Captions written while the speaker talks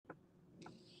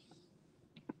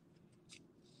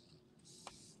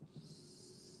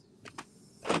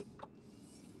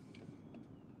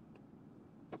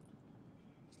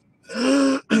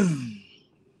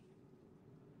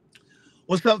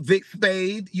What's up, Vic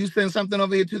Spade? You send something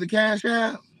over here to the Cash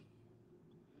App?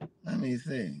 Let me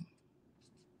see.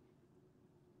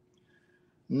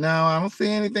 No, I don't see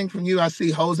anything from you. I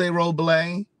see Jose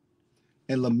Roble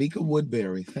and Lamika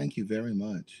Woodbury. Thank you very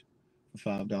much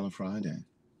for $5 Friday.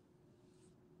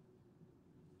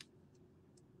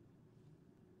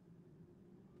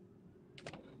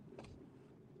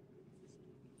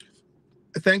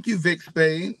 Thank you, Vic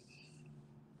Spade.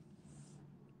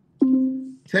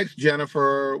 Text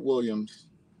Jennifer Williams.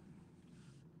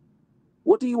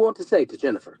 What do you want to say to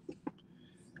Jennifer?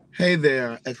 Hey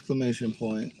there, exclamation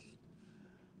point.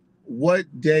 What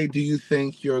day do you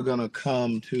think you're going to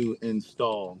come to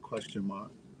install? Question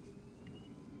mark.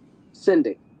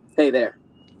 Sending. Hey there.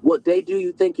 What day do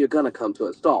you think you're going to come to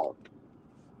install?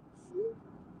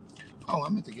 Oh, I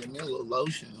meant to get me a little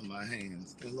lotion on my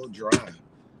hands. They're a little dry.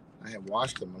 I had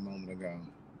washed them a moment ago.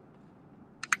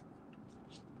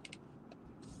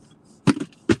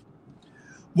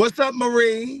 What's up,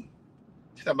 Marie?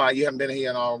 Somebody, you haven't been here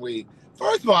in all week.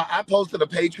 First of all, I posted a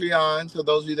Patreon. So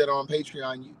those of you that are on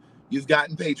Patreon, you've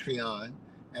gotten Patreon.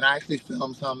 And I actually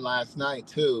filmed some last night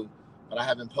too, but I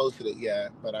haven't posted it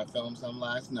yet. But I filmed some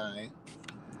last night.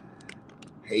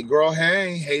 Hey girl,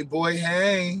 hey. Hey boy,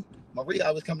 hey. Marie,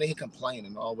 I was coming in here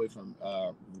complaining all the way from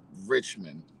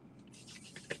Richmond.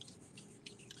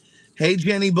 Hey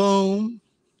Jenny Boom.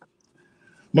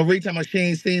 Marie talking about she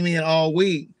ain't seen me in all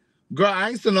week. Girl, I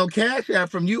ain't seen no Cash App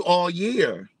from you all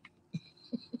year.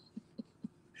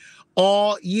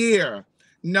 All year.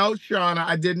 No, Shauna,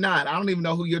 I did not. I don't even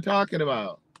know who you're talking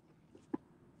about.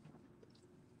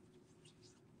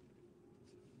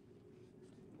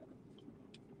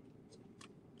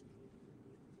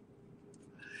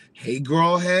 Hey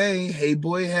girl, hey. Hey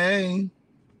boy, hey.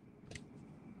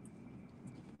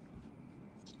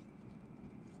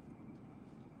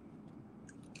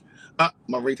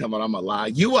 Marie talking about I'm a lie.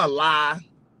 You a lie.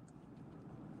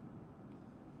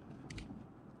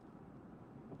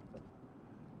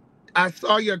 I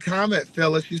saw your comment,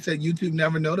 Phyllis. You said YouTube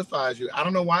never notifies you. I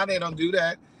don't know why they don't do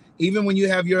that. Even when you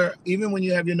have your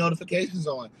notifications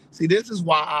on. See, this is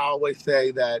why I always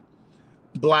say that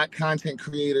Black content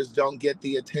creators don't get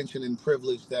the attention and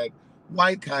privilege that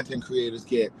white content creators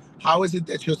get. How is it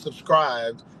that you're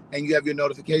subscribed and you have your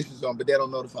notifications on, but they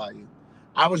don't notify you?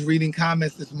 I was reading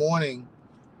comments this morning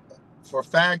for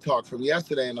Fag Talk from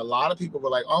yesterday, and a lot of people were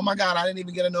like, oh my God, I didn't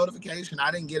even get a notification.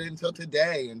 I didn't get it until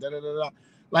today, and da-da-da-da.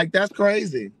 Like, that's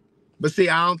crazy. But see,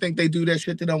 I don't think they do that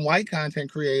shit to them white content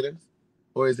creators.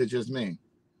 Or is it just me?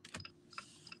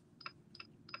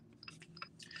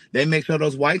 They make sure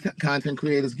those white content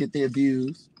creators get their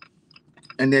views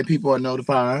and then people are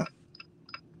notified.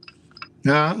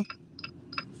 Huh?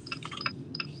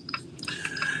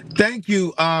 Thank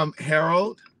you,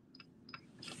 Harold.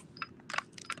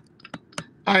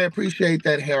 I appreciate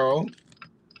that, Harold.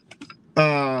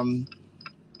 Some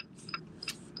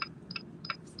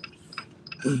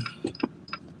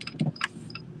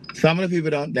of the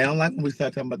people they don't like when we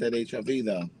start talking about that HIV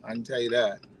though. I can tell you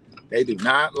that. They do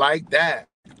not like that.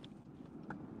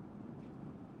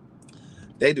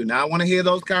 They do not want to hear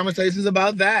those conversations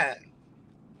about that.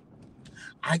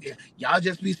 Y'all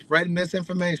just be spreading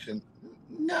misinformation.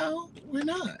 No, we're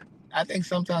not. I think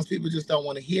sometimes people just don't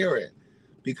want to hear it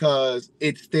because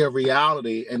it's their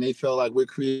reality and they feel like we're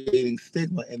creating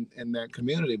stigma in that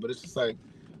community. But it's just like,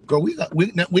 girl,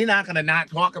 we're not going to not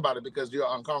talk about it because you're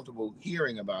uncomfortable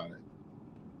hearing about it.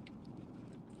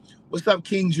 What's up,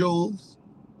 King Jules?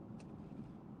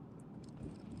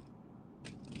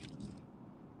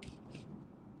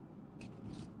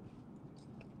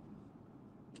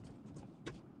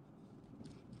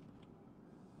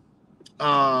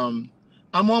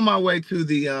 I'm on my way to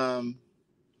the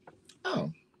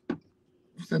oh,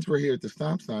 since we're here at the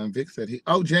stop sign, Vic said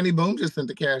Jenny Boom just sent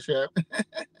the Cash App.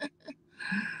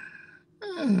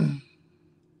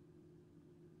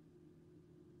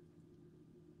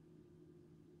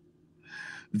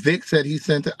 Vic said he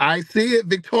sent it. I see it,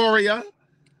 Victoria.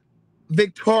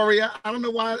 Victoria. I don't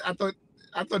know why I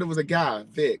thought it was a guy,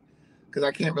 Vic, because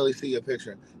I can't really see your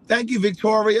picture. Thank you,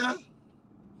 Victoria.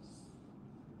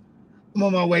 I'm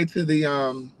on my way to the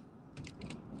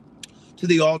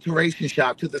alteration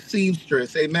shop, to the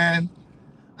seamstress. Amen.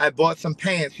 I bought some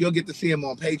pants. You'll get to see them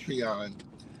on Patreon.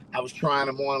 I was trying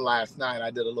them on last night.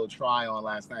 I did a little try on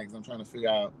last night because I'm trying to figure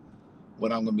out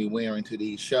what I'm going to be wearing to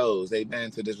these shows. Amen.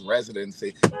 To this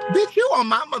residency. Bitch, you on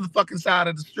my motherfucking side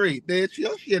of the street, bitch.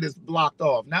 Your shit is blocked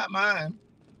off, not mine.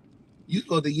 You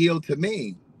supposed to yield to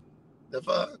me. The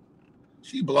fuck?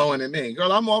 She blowing at me.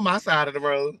 Girl, I'm on my side of the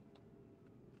road.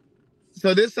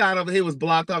 So this side over here was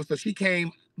blocked off. So she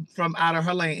came from out of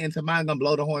her lane into mine, gonna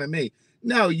blow the horn at me.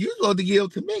 No, you're supposed to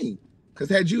yield to me. Because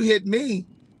had you hit me,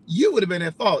 you would have been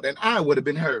at fault and I would have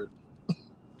been hurt.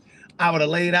 I would have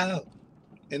laid out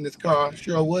in this car.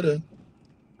 Sure would have.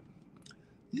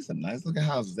 These are some nice looking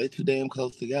houses. They too damn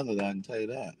close together, I can tell you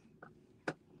that.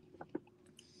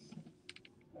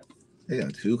 They are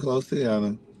too close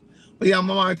together. But yeah, I'm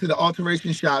on to the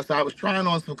alteration shop. So I was trying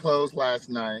on some clothes last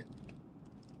night.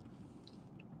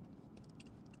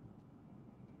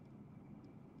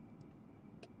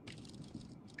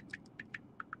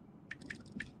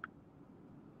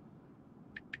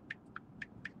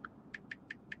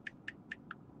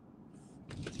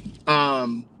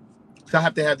 So I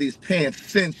have to have these pants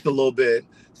cinched a little bit.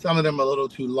 Some of them are a little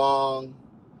too long.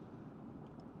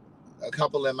 A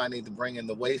couple of them I need to bring in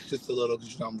the waist just a little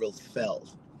because I'm real svelte.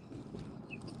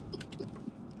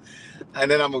 And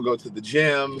then I'm gonna go to the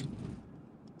gym,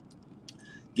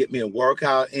 get me a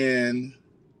workout in.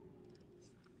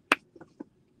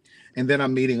 And then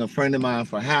I'm meeting a friend of mine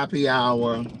for happy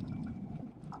hour.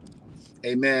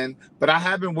 Amen. But I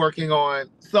have been working on,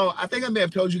 so I think I may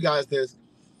have told you guys this.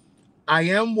 I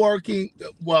am working,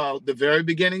 well, the very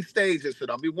beginning stages, so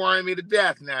don't be worrying me to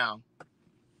death now.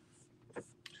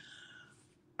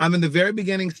 I'm in the very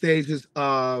beginning stages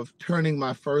of turning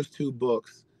my first 2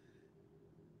 books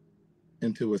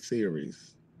into a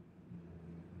series.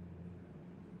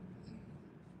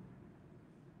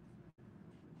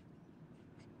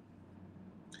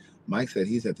 Mike said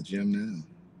he's at the gym now.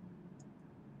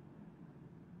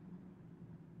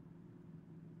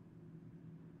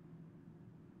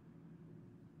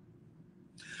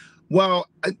 Well,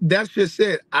 that's just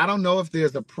it. I don't know if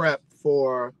there's a prep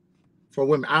for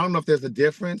women. I don't know if there's a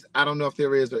difference. I don't know if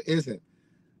there is or isn't.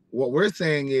 What we're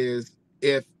saying is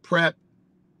if prep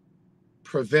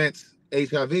prevents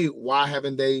HIV, why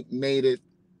haven't they made it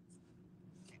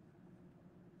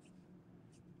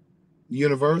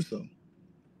universal?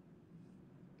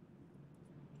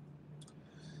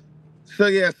 So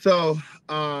yeah, so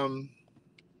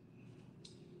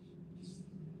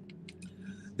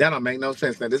that don't make no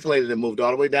sense. Now this lady that moved all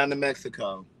the way down to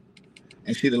Mexico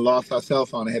and she done lost her cell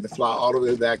phone and had to fly all the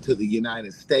way back to the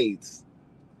United States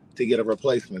to get a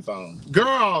replacement phone.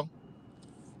 Girl.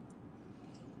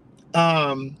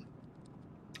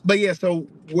 But yeah, so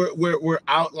we're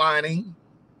outlining.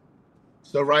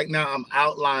 So right now I'm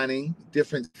outlining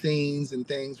different scenes and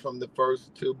things from the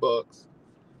first 2 books.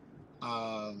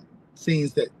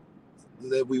 Scenes that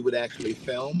we would actually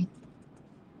film,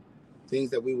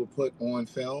 things that we would put on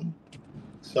film.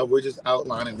 So we're just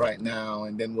outlining right now,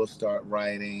 and then we'll start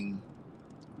writing.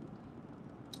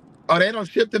 Oh, they don't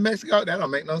ship to Mexico? That don't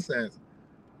make no sense.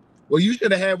 Well, you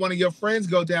should have had one of your friends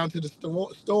go down to the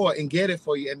store and get it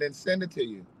for you and then send it to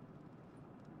you.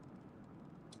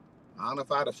 I don't know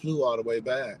if I'd have flew all the way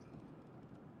back.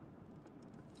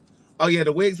 Oh yeah,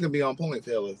 the wig's gonna be on point,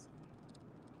 fellas.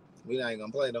 We not even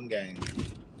gonna play them games.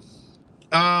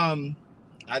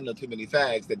 I know too many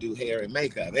fags that do hair and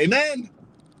makeup. Amen.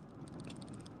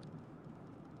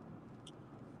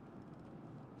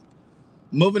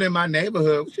 Moving in my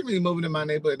neighborhood. What you mean moving in my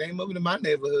neighborhood? They ain't moving in my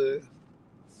neighborhood.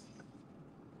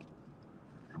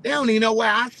 They don't even know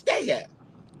where I stay at.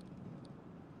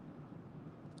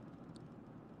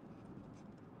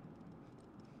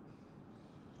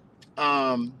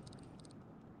 I'm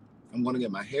gonna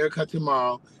get my hair cut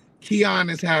tomorrow. Keon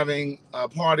is having a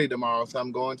party tomorrow, so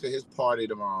I'm going to his party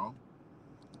tomorrow.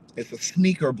 It's a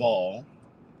sneaker ball.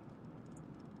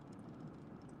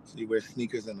 So you wear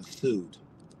sneakers and a suit.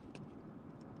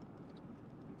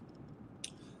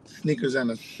 Sneakers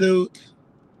and a suit.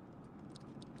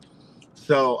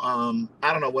 So I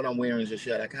don't know what I'm wearing just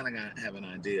yet. I kind of have an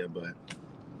idea, but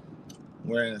I'm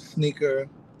wearing a sneaker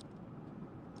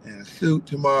and a suit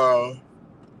tomorrow.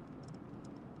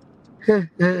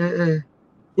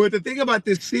 But the thing about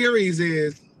this series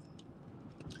is,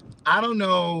 I don't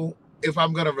know if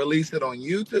I'm gonna release it on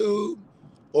YouTube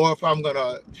or if I'm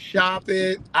gonna shop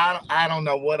it. I don't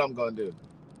know what I'm gonna do.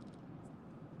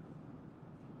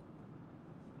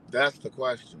 That's the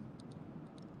question.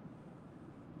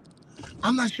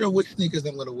 I'm not sure which sneakers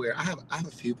I'm gonna wear. I have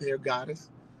a few pair of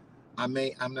Goddess. I'm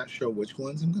not sure which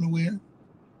ones I'm gonna wear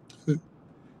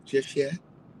just yet.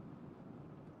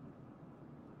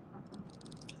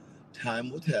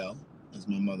 Time will tell, as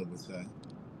my mother would say.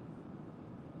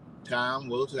 Time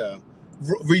will tell.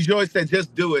 Rejoice and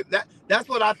just do it. That's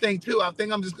what I think too. I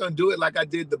think I'm just gonna do it like I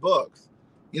did the books.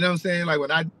 You know what I'm saying? Like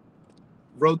when I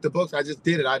wrote the books, I just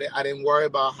did it. I didn't worry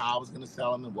about how I was gonna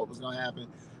sell them and what was gonna happen.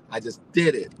 I just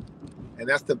did it. And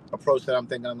that's the approach that I'm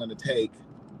thinking I'm gonna take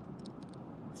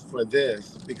for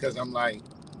this, because I'm like,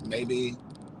 maybe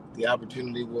the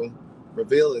opportunity will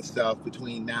reveal itself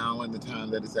between now and the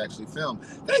time that it's actually filmed.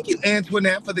 Thank you,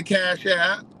 Antoinette, for the Cash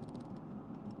App.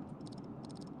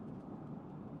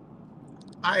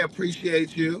 I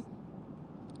appreciate you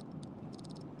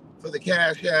for the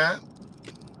Cash App.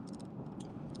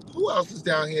 Who else is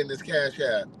down here in this Cash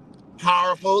App?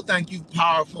 Powerful. Thank you,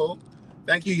 Powerful.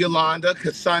 Thank you, Yolanda,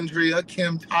 Cassandra,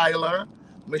 Kim Tyler,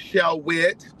 Michelle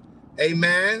Witt.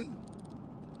 Amen.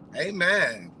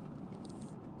 Amen.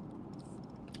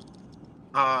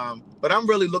 But I'm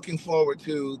really looking forward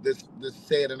to this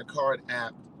Say It in a Card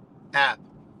app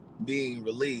being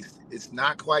released. It's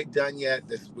not quite done yet.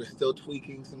 We're still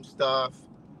tweaking some stuff.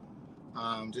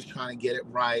 Just trying to get it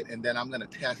right, and then I'm gonna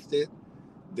test it.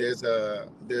 There's a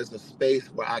space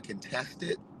where I can test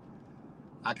it.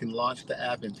 I can launch the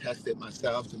app and test it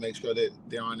myself to make sure that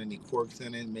there aren't any quirks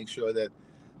in it, make sure that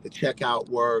the checkout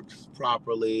works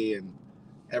properly and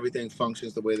everything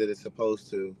functions the way that it's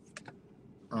supposed to.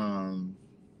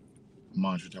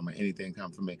 Mantra talking about anything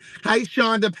come from me. Hi,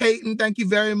 Shonda Payton. Thank you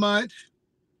very much.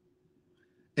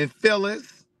 And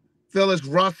Phyllis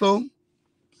Russell.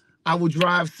 I will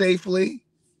drive safely.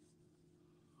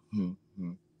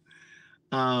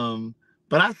 But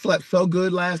I slept so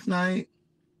good last night.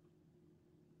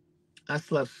 I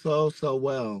slept so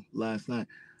well last night.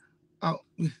 Oh,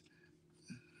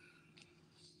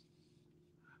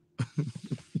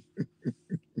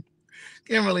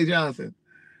 Kimberly Johnson.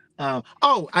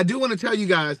 I do want to tell you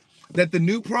guys that the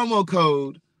new promo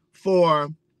code for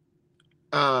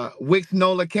Wix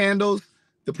Nola candles,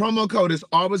 the promo code is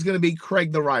always going to be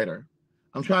Craig the Writer.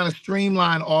 I'm trying to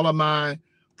streamline all of my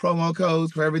promo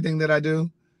codes for everything that I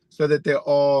do so that they're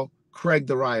all Craig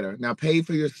the Writer. Now, pay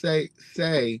for your say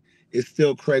is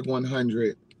still Craig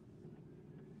 100.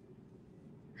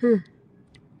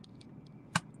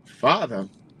 Father.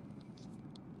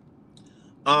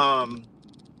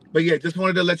 But yeah, just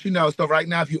wanted to let you know. So right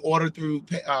now, if you order through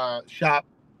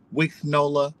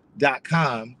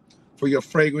shopwixnola.com for your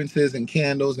fragrances and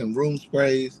candles and room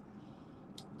sprays,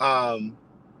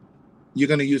 you're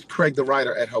going to use Craig the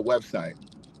Writer at her website.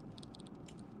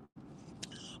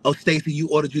 Oh, Stacy, you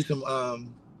ordered you some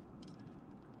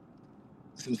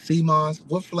sea moss.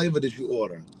 What flavor did you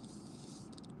order?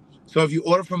 So if you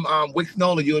order from Wix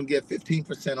Nola, you'll get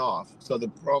 15% off. So the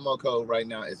promo code right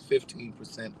now is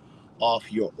 15%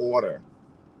 off your order.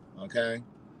 Okay?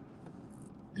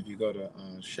 If you go to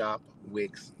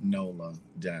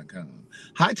shopwixnola.com.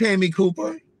 Hi, Tammy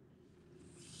Cooper.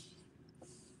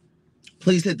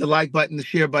 Please hit the like button, the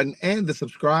share button, and the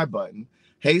subscribe button.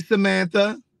 Hey,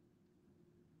 Samantha.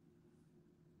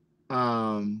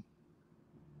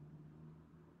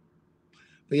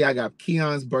 But yeah, I got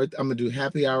Keon's birthday. I'm going to do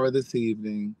happy hour this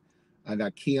evening. I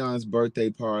got Keon's birthday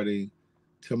party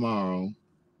tomorrow.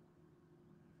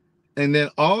 And then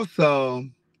also,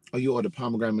 you ordered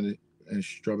pomegranate and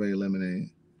strawberry lemonade.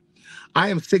 I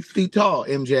am 6 feet tall,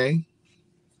 MJ.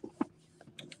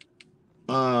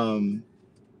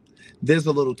 There's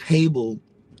a little table.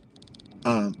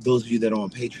 Those of you that are on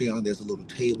Patreon, there's a little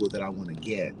table that I want to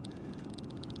get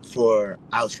for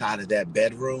outside of that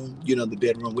bedroom. You know, the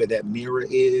bedroom where that mirror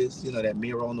is. You know, that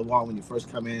mirror on the wall when you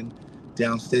first come in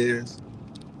downstairs.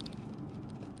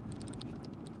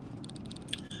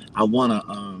 I want to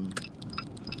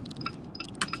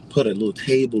put a little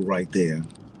table right there.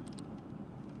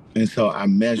 And so I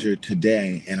measured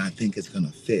today, and I think it's going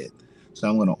to fit. So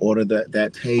I'm going to order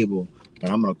that table, but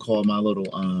I'm going to call my little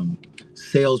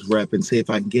sales rep and see if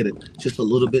I can get it just a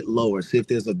little bit lower. See if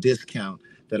there's a discount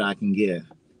that I can get.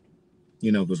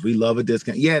 You know, because we love a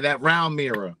discount. Yeah, that round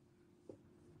mirror.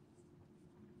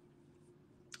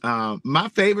 My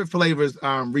favorite flavors,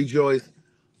 Rejoice,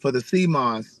 for the sea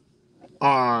moss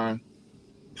are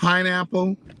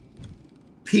pineapple,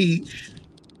 peach,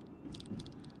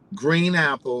 green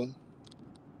apple.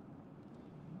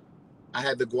 I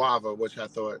had the guava, which I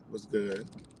thought was good.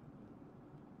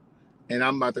 And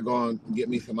I'm about to go and get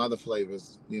me some other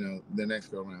flavors, you know, the next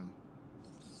go around.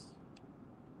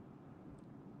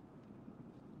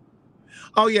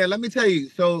 Oh, yeah, let me tell you.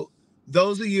 So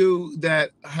those of you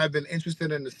that have been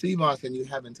interested in the sea moss and you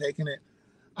haven't taken it,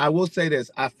 I will say this.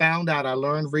 I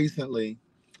learned recently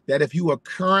that if you are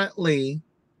currently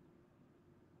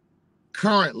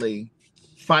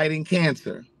fighting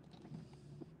cancer,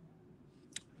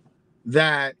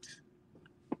 that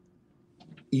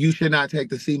you should not take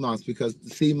the sea moss, because the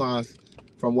sea moss,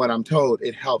 from what I'm told,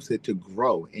 it helps it to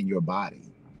grow in your body.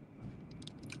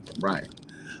 Right.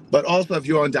 But also, if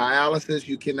you're on dialysis,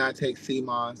 you cannot take sea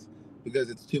moss because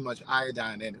it's too much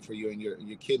iodine in it for you, and your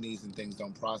kidneys and things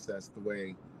don't process the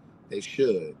way they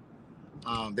should.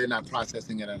 They're not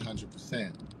processing it at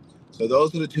 100%. So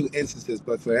those are the two instances.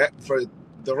 But for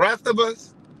the rest of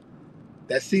us,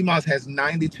 that sea moss has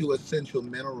 92 essential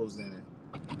minerals in it.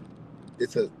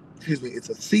 It's a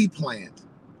sea plant,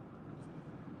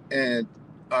 and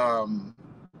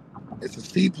it's a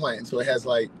sea plant, so it has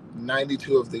like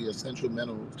 92 of the essential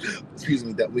minerals,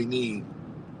 that we need.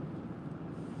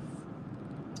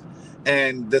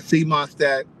 And the sea moss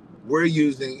that we're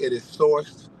using, it is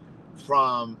sourced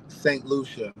from St.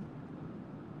 Lucia.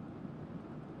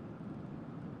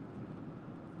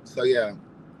 So yeah,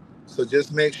 so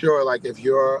just make sure, like, if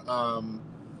you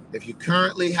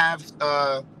currently have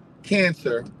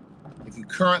cancer,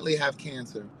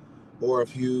 or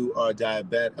if you are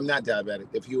diabetic, I'm not diabetic,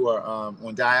 if you are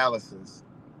on dialysis,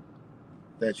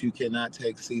 that you cannot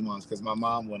take sea moss, because my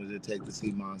mom wanted to take the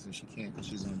sea moss and she can't because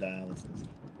she's on dialysis.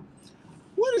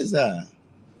 What is that?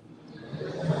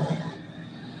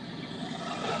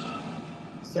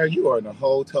 Sir, you are in a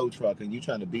whole tow truck and you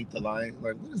trying to beat the line?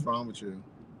 Like, what is wrong with you?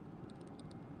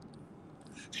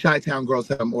 Chi-Town Girl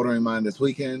said, I'm ordering mine this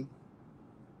weekend.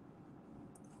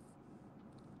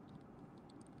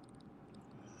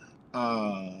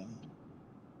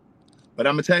 But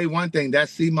I'm gonna tell you one thing: that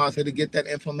sea moss had to get that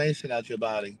inflammation out your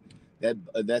body,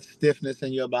 that stiffness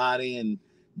in your body and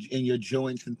in your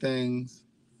joints and things.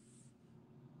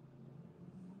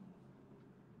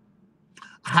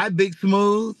 Hi, Big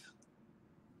Smooth.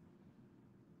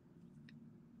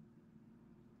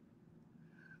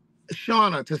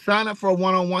 Shauna, to sign up for a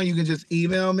one-on-one, you can just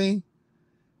email me.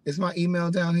 Is my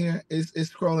email down here? It's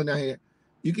scrolling down here.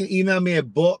 You can email me at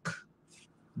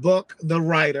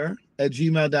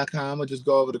TheWriter@gmail.com, or just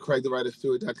go over to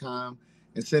CraigTheWriterStewart.com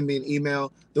and send me an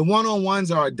email. The one-on-ones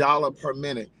are $1 per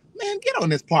minute. Man, get on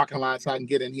this parking lot so I can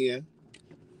get in here.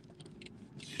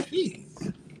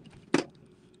 Jeez.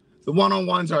 The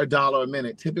one-on-ones are $1 a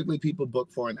minute. Typically, people book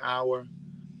for an hour,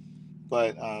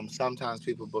 but sometimes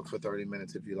people book for 30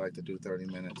 minutes if you like to do 30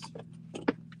 minutes.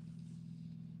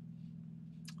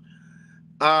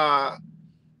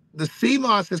 The sea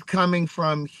moss is coming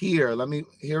from here.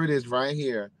 Here it is right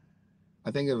here.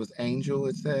 I think it was Angel,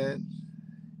 it said.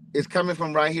 It's coming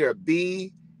from right here.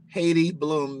 B. Haiti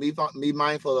Bloom. Be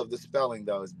mindful of the spelling,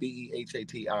 though. It's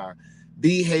Behatr.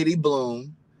 B. Haiti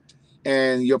Bloom.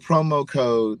 And your promo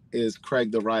code is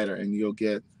Craig the Writer, and you'll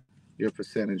get your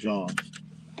percentage off.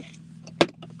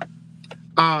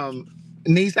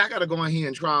 Niece, I gotta go in here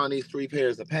and try on these 3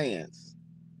 pairs of pants.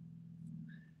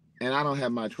 And I don't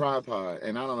have my tripod.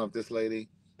 And I don't know if this lady.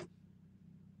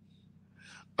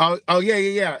 Oh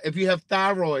yeah. If you have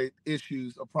thyroid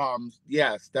issues or problems,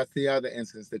 yes, that's the other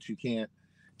instance that you can't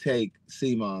take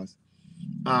sea moss.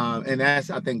 And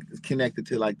that's, I think, connected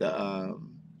to like the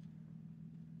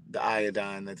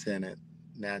iodine that's in it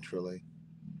naturally.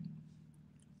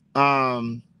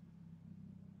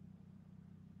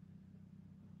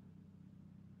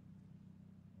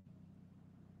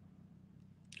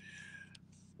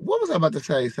 What was I about to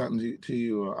say something to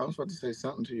you? I was about to say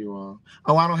something to you all.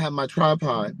 Oh, I don't have my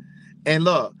tripod. And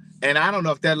look, and I don't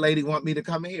know if that lady want me to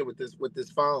come in here with this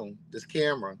phone, this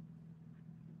camera.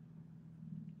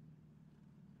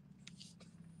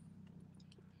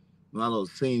 My little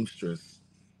seamstress.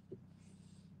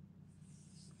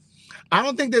 I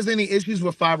don't think there's any issues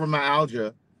with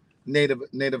fibromyalgia,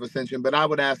 native ascension, but I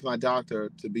would ask my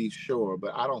doctor to be sure.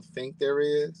 But I don't think there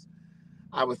is.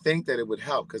 I would think that it would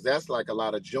help, because that's like a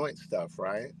lot of joint stuff,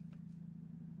 right?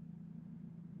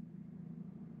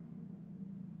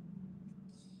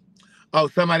 Oh,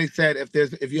 somebody said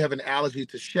if you have an allergy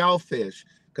to shellfish,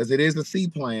 because it is a sea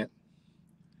plant,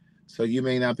 so you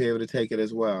may not be able to take it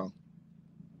as well.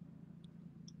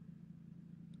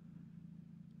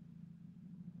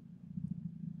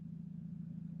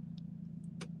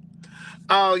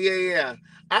 Oh yeah.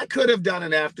 I could have done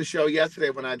an after show yesterday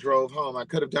when I drove home. I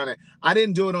could have done it. I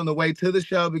didn't do it on the way to the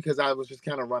show because I was just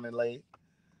kind of running late.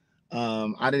 I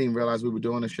didn't even realize we were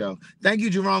doing a show. Thank you,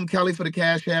 Jerome Kelly, for the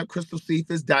Cash App. Crystal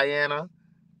Cephas, Diana.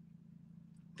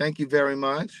 Thank you very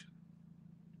much.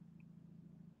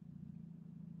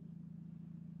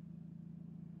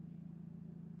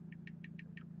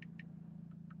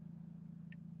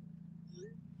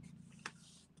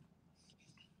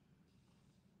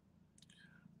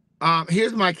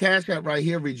 Here's my Cash App right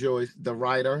here, Rejoice, the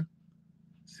writer.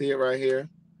 See it right here?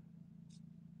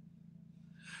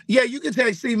 Yeah, you can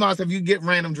take CMOS if you get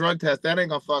random drug tests. That ain't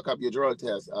gonna fuck up your drug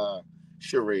test,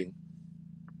 Cherie.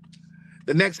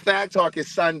 The next Fact Talk is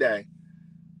Sunday.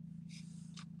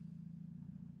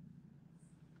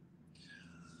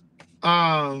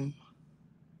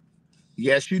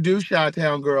 Yes, you do,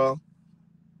 Chi-Town Girl.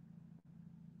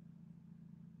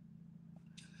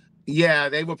 Yeah,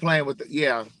 they were playing with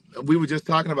yeah. We were just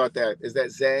talking about that. Is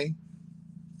that Zay?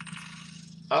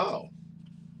 Oh.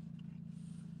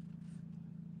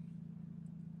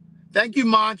 Thank you,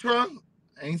 Mantra.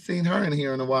 I ain't seen her in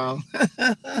here in a while.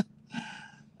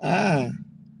 Ah.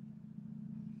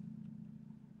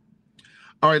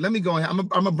 All right, let me go ahead. I'm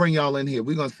gonna bring y'all in here.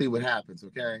 We're gonna see what happens,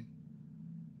 okay?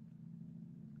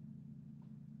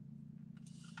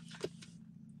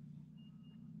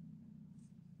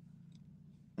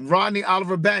 Rodney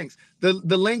Oliver Banks. The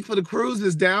link for the cruise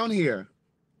is down here.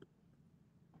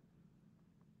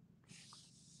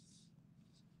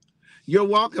 You're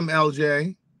welcome,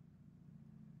 LJ.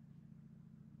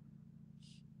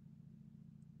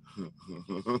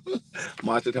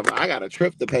 Martha, I got a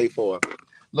trip to pay for.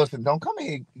 Listen, don't come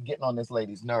here getting on this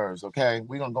lady's nerves, okay?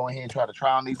 We're gonna go ahead and try to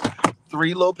try on these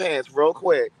 3 little pants real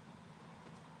quick.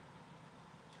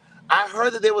 I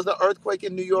heard that there was an earthquake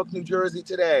in New York, New Jersey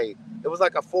today. It was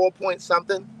like a 4 point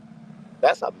something.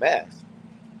 That's a mess.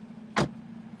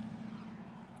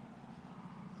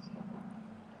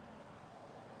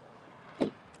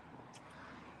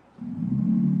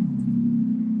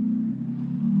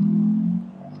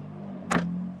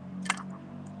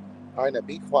 All right, now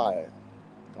be quiet.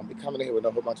 Don't be coming in here with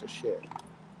a whole bunch of shit.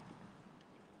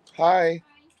 Hi,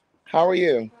 how are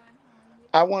you?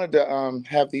 I wanted to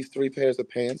have these 3 pairs of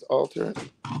pants altered.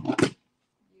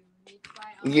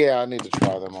 Yeah, I need to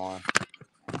try them on.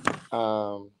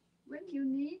 When you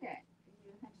need it,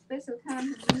 you have special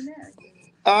time to do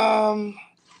that.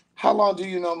 How long do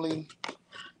you normally?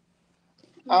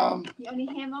 You only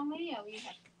hem only, or you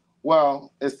have?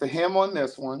 Well, it's the hem on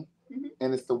this one,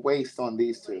 and it's the waist on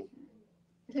these 2.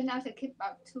 So now to keep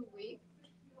about 2 weeks.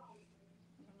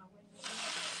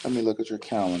 Let me look at your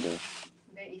calendar.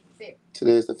 Today is 5th.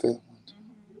 Today is the 5th.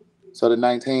 So the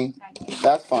 19th?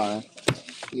 That's fine.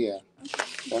 Yeah,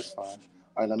 that's fine. All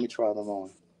right, let me try them on.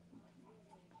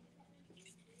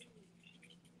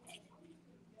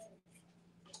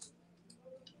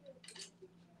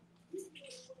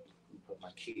 Put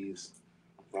my keys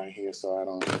right here so I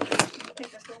don't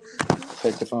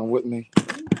take the phone with me.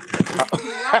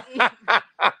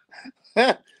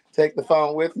 Take the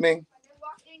phone with me.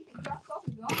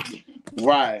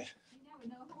 Right.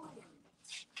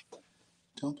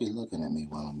 Don't be looking at me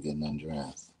while I'm getting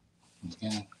undressed.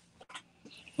 Okay?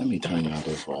 Let me turn y'all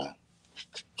this way.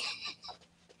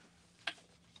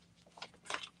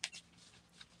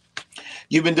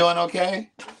 You been doing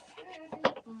okay?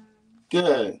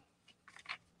 Good.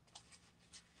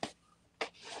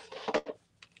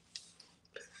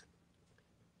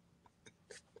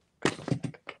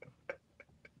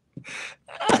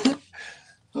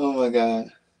 Oh my God.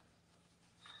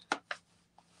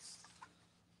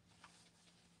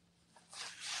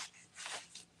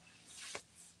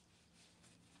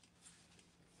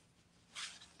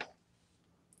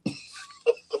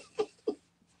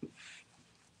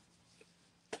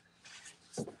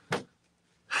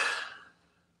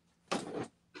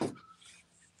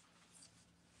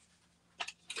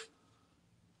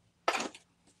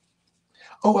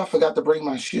 Oh, I forgot to bring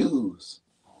my shoes.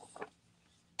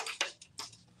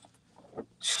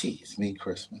 Jeez, me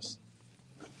Christmas.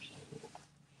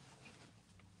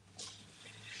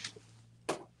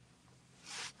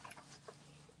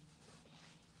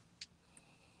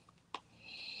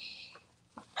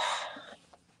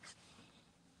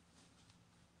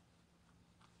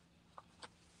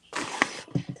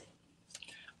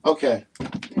 Okay.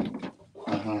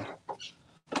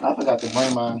 I forgot to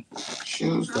bring my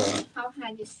shoes though. How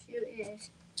high your shoe is?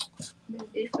 The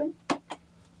different?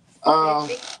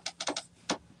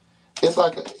 It's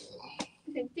like a,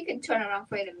 you can turn around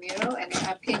for the mirror and then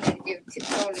I pin it. You to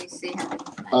totally see how.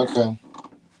 Okay.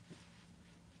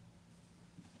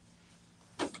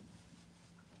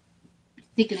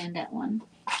 Thicker than that one.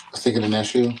 Thicker than that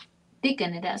shoe? Thicker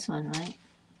than that one, right?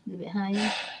 A little bit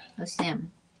higher or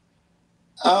same?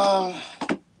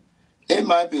 It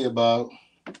might be about.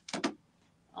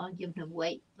 Or give them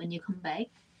weight when you come back.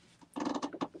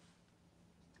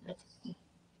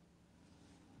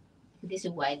 This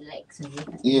is wide legs. So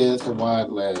yeah, it's a wide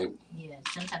leg. Yeah,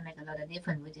 sometimes make a lot of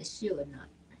difference with the shoe or not.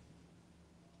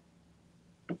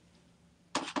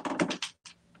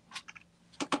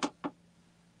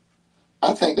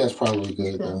 I think that's probably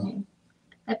good though.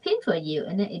 I pin for you,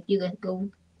 and then if you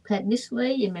go cut this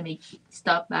way, you maybe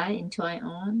stop by and try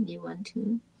on. You want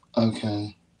to?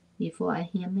 Okay. Before I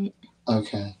hem it.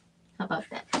 Okay. How about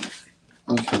that?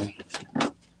 Okay.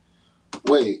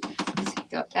 Wait. Just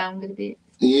drop down a little bit.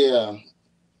 Yeah.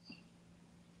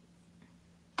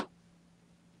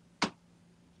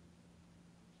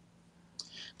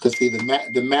 Cause see,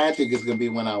 the magic is gonna be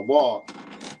when I walk.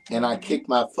 and I kick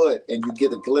my foot, and you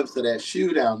get a glimpse of that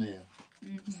shoe down there.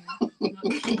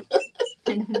 Okay.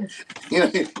 You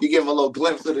know, you give them a little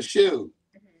glimpse of the shoe.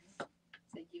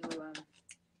 So you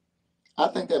I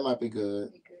think that might be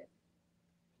good. be good.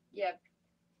 Yeah.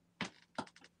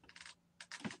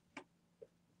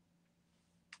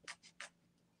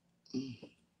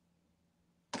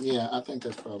 Yeah, I think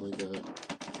that's probably good.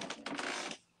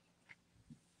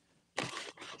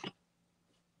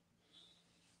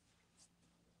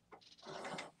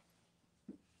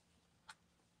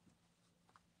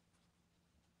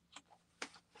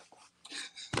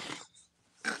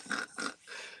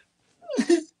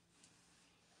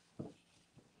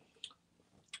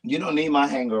 You don't need my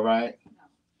hanger, right?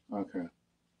 No. Okay.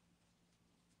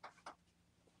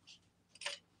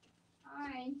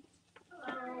 Hi.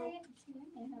 Hello. Can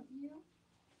I help you?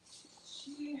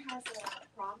 She has a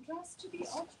prom dress to be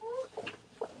altered.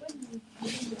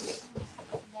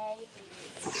 May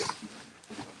is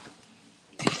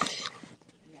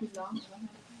Too long?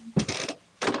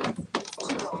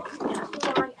 too long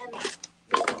and this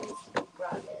needs to be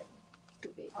brought in. Too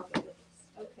big. Okay.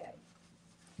 Okay.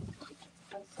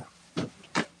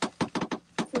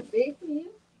 Too big for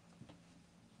you?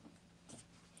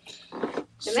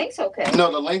 The length's okay.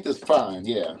 No, the length is fine.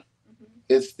 Yeah,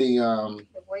 it's the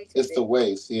The waist. it's the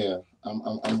waist. Yeah,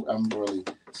 I'm really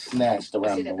snatched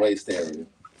around the waist area.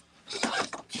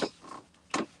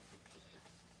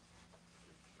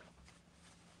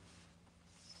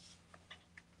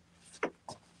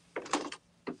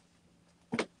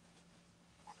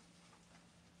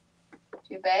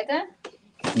 You better?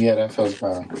 Yeah, that feels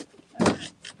fine.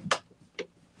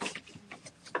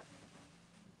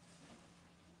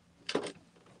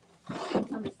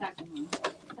 I'm the second one.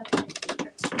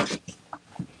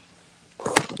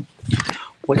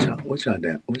 What y'all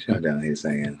down here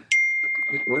saying?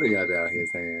 What are y'all down here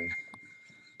saying?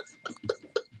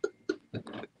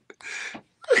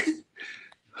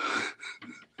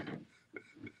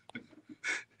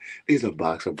 These are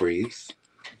boxer briefs.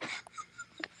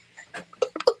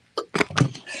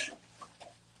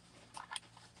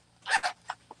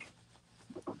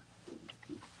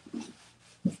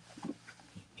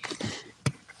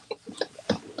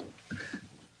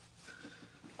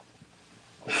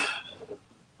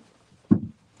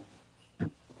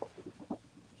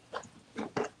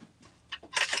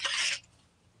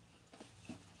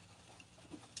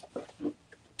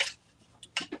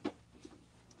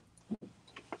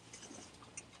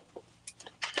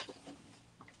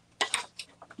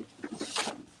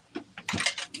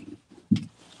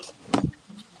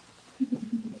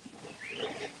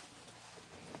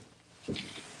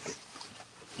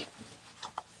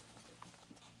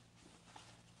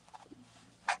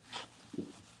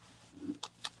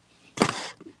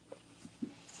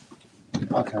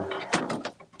 Okay.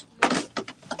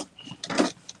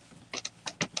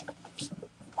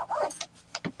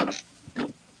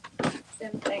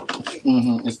 Same thing.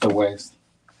 It's the waist.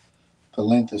 The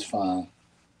length is fine.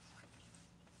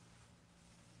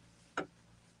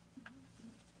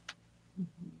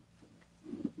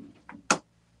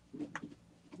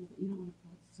 You don't want to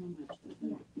put so much.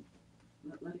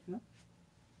 Let it go.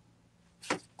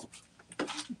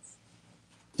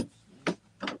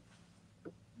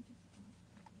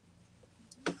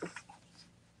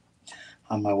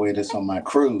 I might wear this on my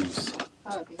cruise.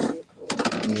 Oh, okay, very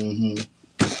cool.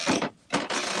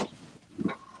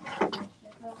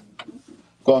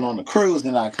 Going on a cruise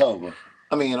in October.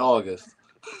 I mean in August.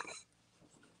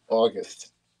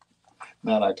 August.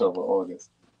 Not October,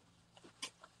 August.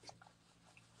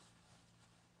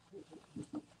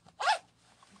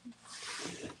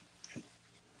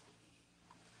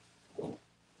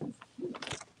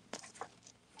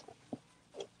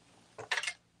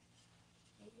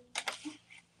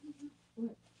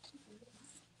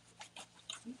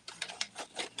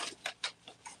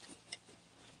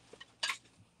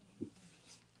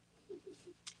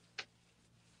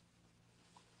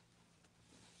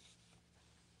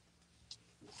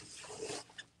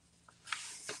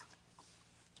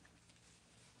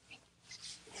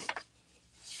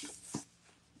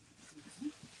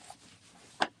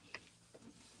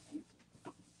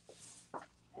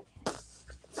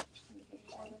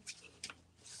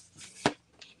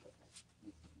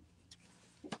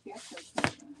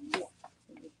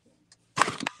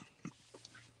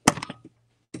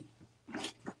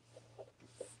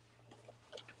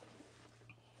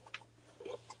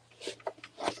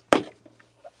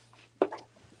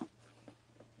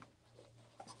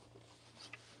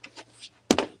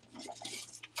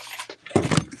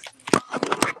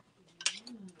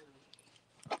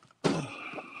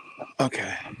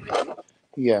 Okay.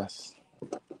 Yes.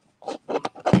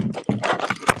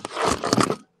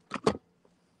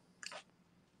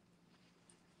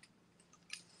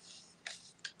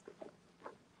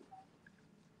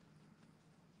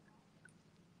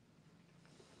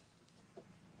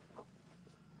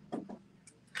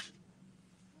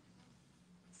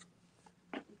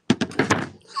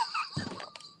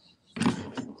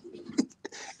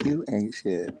 You ain't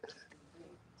shit.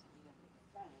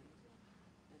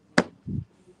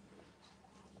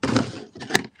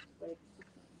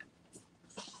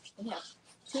 Yeah.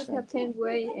 2 Captain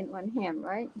Way and 1 ham,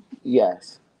 right?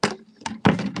 Yes,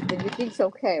 But you think it's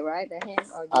okay, right? The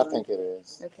ham? Or I think it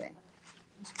is. Okay.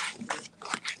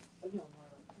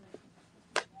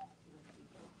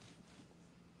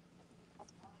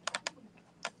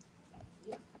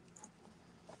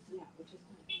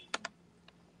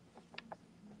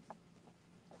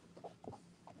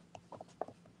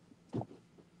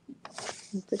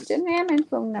 Put your name and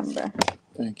phone number.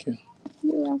 Thank you.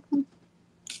 You're welcome.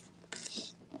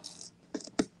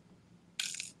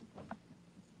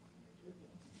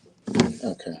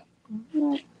 Okay.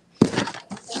 All right.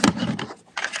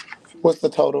 What's the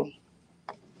total?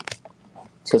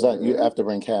 Because you have to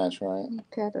bring cash, right?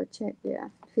 Cat or check, yeah.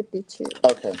 52.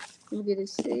 Okay. You get a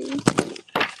C.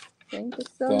 Thank you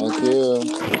so Thank much. you.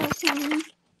 You're welcome.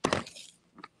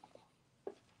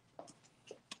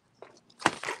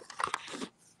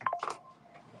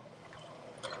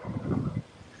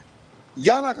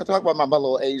 Y'all not gonna talk about my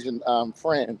little Asian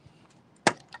friend.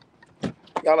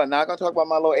 Y'all are not gonna talk about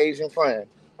my little Asian friend.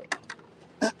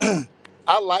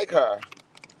 I like her.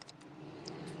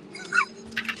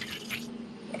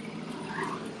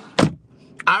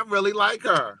 I really like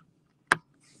her.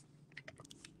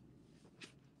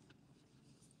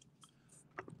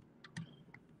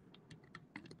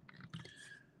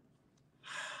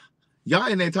 Y'all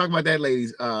in there talking about that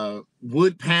lady's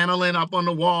wood paneling up on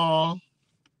the wall.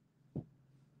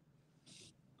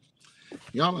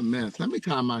 Y'all a mess. Let me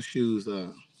tie my shoes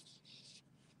up.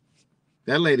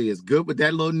 That lady is good with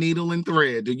that little needle and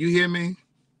thread. Do you hear me?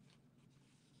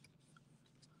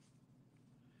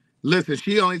 Listen,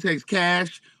 she only takes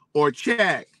cash or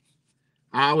check.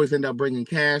 I always end up bringing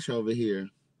cash over here.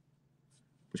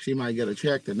 But she might get a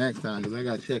check the next time because I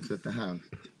got checks at the house.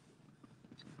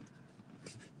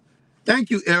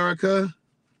 Thank you, Erica.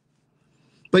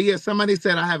 But yeah, somebody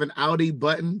said I have an Audi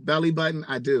button, belly button.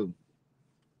 I do.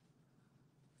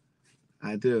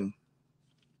 I do.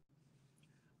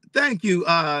 Thank you.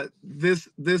 This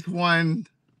one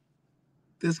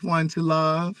to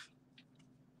love.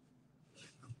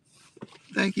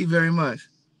 Thank you very much.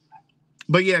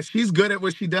 But yeah, she's good at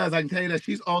what she does. I can tell you that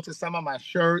she's altered some of my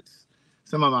shirts,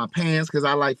 some of my pants, because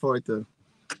I like for it to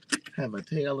have a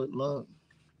tailored look.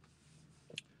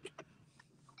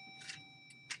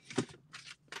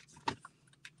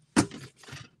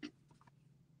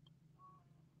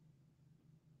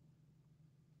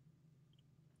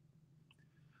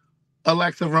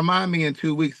 Alexa, remind me in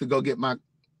 2 weeks to go get my.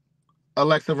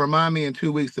 Alexa, remind me in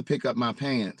 2 weeks to pick up my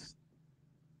pants.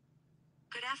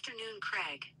 Good afternoon,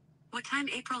 Craig. What time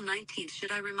April 19th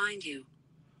should I remind you?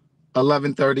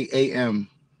 11:30 a.m.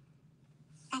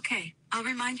 Okay, I'll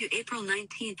remind you April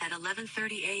 19th at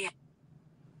 11:30 a.m.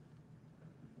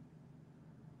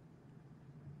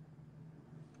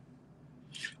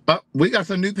 Oh, we got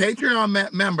some new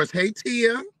Patreon members. Hey,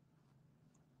 Tia.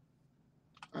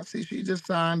 I see she just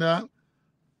signed up.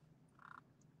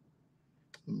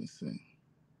 Let me see.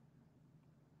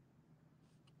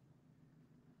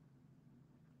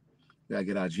 Gotta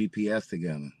get our GPS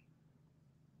together.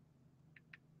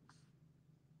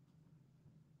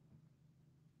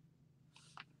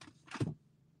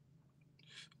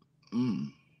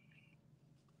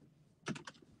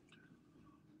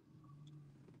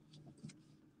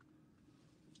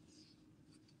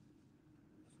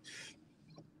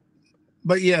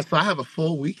 But yeah, so I have a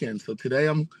full weekend. So today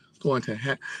I'm going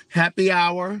to happy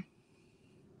hour.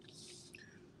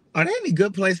 Are there any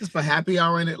good places for happy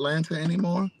hour in Atlanta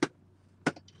anymore?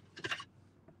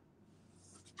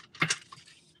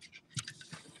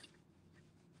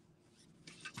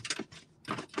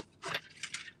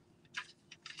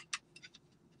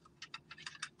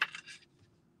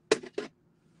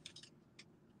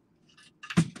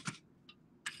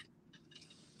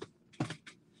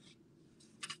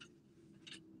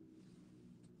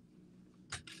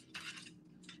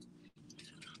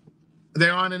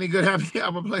 There aren't any good happy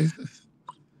hour places.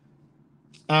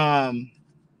 Go.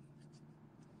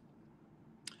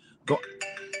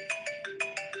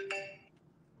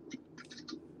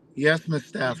 Yes, Miss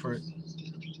Stafford.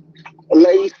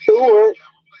 Lady Stewart.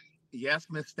 Yes,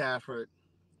 Miss Stafford.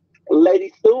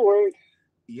 Lady Stewart.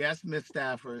 Yes, Miss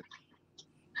Stafford.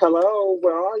 Hello,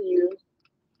 where are you?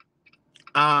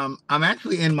 I'm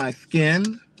actually in my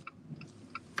skin.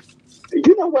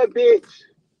 You know what, bitch?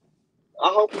 I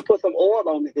hope you put some oil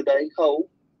on me today, ho.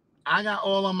 I got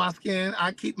oil on my skin.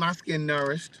 I keep my skin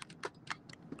nourished.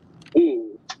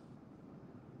 Mm.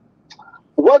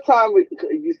 What time you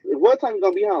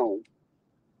gonna be home?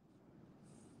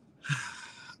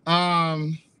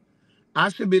 I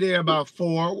should be there about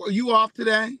 4. Are you off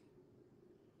today?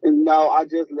 No, I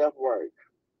just left work.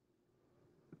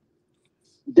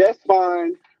 That's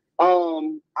fine.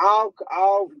 You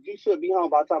should be home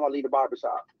by the time I leave the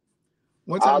barbershop.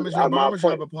 What time is your My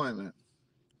barbershop appointment. appointment?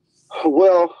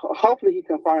 Well, hopefully he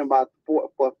confirmed by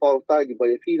 4:30. But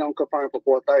if he don't confirm for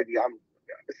 4:30, I'm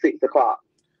 6 o'clock.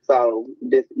 So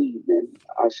this evening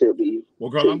I should be. Well,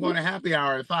 girl, I'm going to happy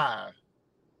hour at 5.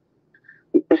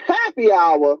 Happy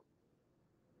hour.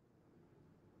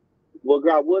 Well,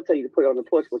 girl, I will tell you to put it on the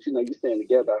porch, but you staying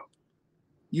together.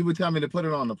 You would tell me to put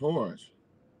it on the porch.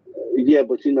 Yeah,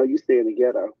 but you stay in the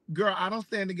ghetto. Girl, I don't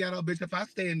stay in the ghetto, bitch. If I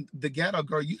stay in the ghetto,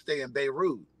 girl, you stay in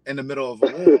Beirut in the middle of a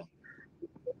war.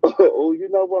 Oh, you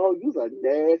know what? You's a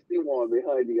nasty woman,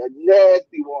 honey. A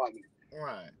nasty woman.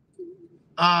 Right.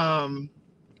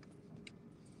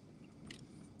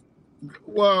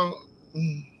 Well,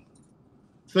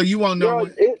 so you won't know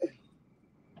Girl,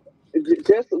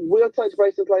 just we'll touch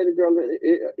bases later, girl.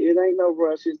 It ain't no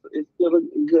rush. It's still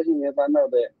in good hands. I know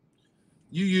that.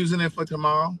 You using it for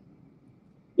tomorrow?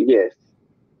 Yes.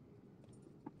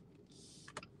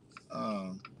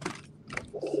 I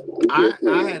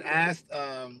had asked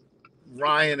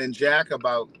Ryan and Jack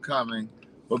about coming,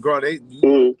 but girl,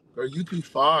 girl, you too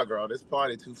far, girl. This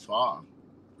party too far.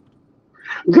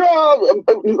 Girl,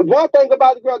 one thing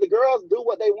about it, girl, the girls do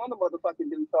what they want to motherfucking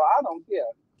do, so I don't care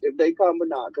if they come or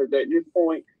not, because at this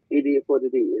point, it is what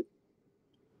it is.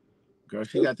 Girl,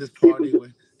 she got this party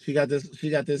with. She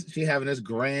having this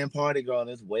grand party, girl.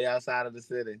 That's way outside of the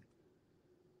city.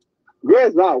 Girl,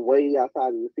 it's not way outside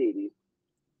of the city.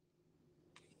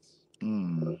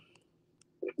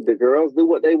 The girls do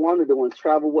what they want to do and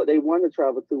travel what they want to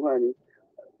travel to, honey.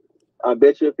 I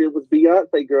bet you if it was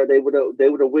Beyonce, girl, they would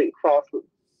have went across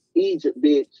Egypt,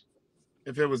 bitch.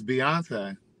 If it was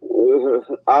Beyonce,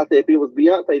 I said if it was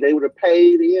Beyonce, they would have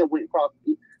paid and went across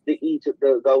the Egypt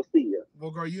to go see her.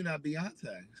 Well, girl, you not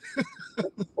Beyonce.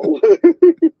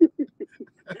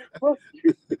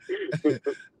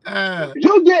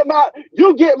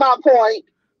 You get my point.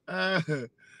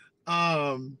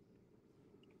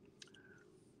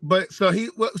 But so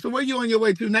where you on your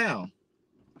way to now?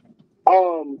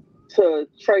 To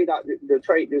trade out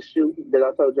trade this shoe that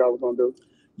I told you I was gonna do.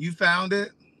 You found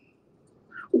it?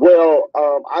 Well,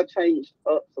 I changed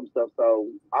up some stuff, so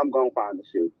I'm gonna find the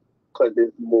shoe because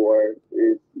it's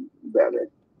better.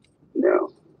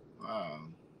 Wow.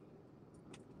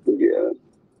 Yeah.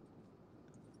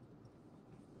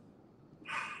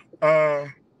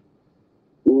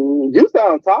 You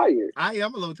sound tired. I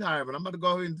am a little tired, but I'm about to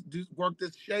go ahead and work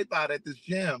this shape out at this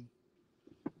gym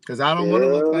because I don't want to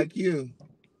look like you.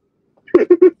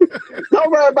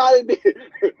 Don't worry about it.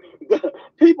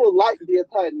 People like this,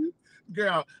 honey.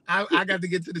 Girl, I got to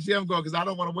get to the gym, girl, because I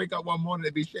don't want to wake up one morning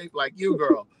and be shaped like you,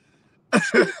 girl.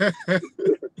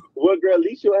 Well, girl, at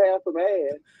least you'll have some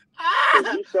ass.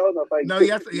 You showing up like no,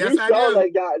 yes, I do.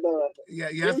 Ain't got no,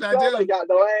 yes, I do. Ain't got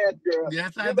no ass, girl.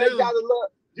 Yes, I do.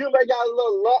 You may got a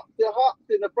little lumps and hops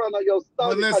in the front of your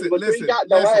stomach, well, but you ain't got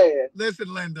no ass.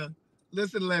 Listen,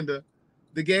 Linda.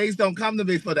 The gays don't come to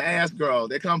me for the ass, girl.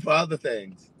 They come for other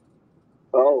things.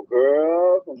 Oh,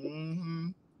 girl. Mm-hmm.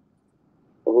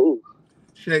 Ooh.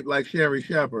 Shaped like Sherry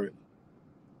Shepherd.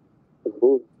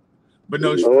 Ooh. But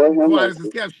no, quiet as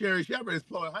it's kept, Sherry Shepherd is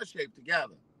pulling her shape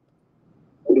together.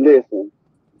 Listen.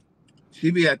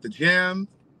 She be at the gym.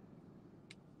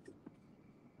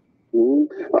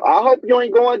 I hope you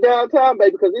ain't going downtown,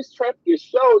 baby, because this traffic is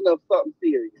showing up something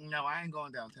serious. No, I ain't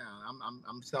going downtown.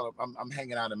 I'm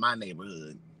hanging out in my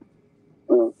neighborhood.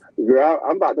 Girl,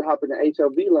 I'm about to hop in the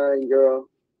HOV line, girl.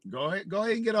 Go ahead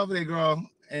and get over there, girl,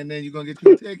 and then you're gonna get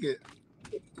your ticket.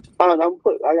 I'm gonna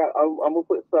put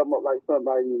something up like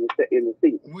somebody in the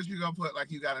seat. What you gonna put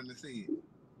like you got in the seat?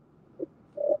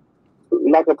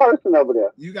 Like a person over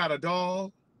there. You got a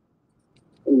doll?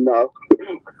 No.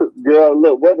 Girl,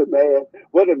 look, what a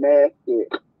mask is.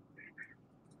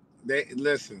 They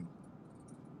listen.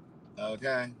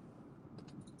 Okay.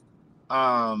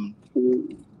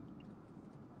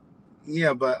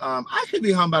 Yeah, but I should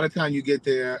be home by the time you get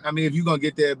there. I mean, if you're gonna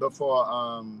get there before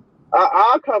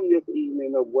I'll come this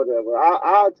evening or whatever.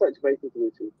 I'll touch bases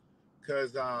with you.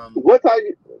 Cause what time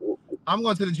I'm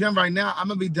going to the gym right now. I'm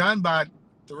gonna be done by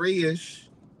 3-ish.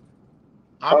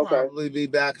 I'll probably be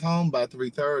back home by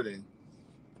 3:30.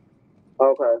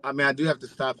 Okay. I mean, I do have to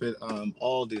stop at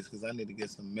Aldi's because I need to get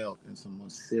some milk and some more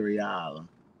cereal.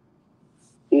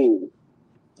 And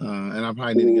I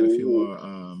probably need to get a few more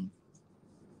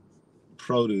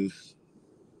produce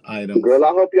items. Girl, I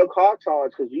hope your car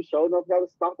charged because you showed up got to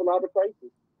stop a lot of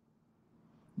places.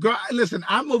 Girl, listen,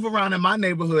 I move around in my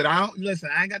neighborhood. I don't listen.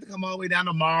 I ain't got to come all the way down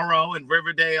to Morrow and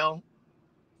Riverdale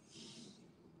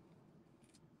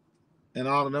and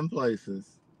all of them places.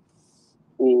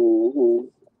 Mm-hmm.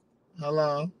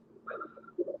 Hello.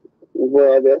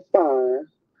 Well, that's fine.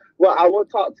 Well, I will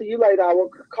talk to you later. I will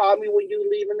call me when you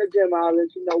leaving the gym. I'll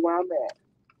let you know where I'm at.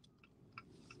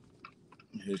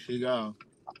 Here she go.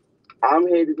 I'm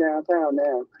headed downtown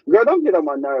now. Girl, don't get on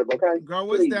my nerve, okay? Girl,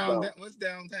 Please don't. what's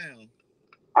downtown?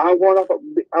 I'm going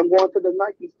to the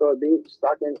Nike store, bitch, so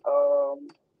I can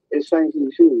exchange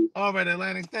these shoes. Oh, right,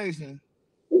 Atlantic Station.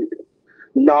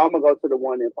 No, I'm gonna go to the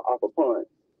one in off of Punch.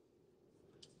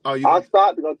 Oh, you I going?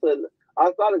 started to go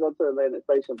to Atlantic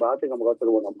Station, but I think I'm gonna go to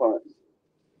the one on Punch.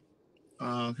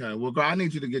 Okay. Well, girl, I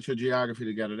need you to get your geography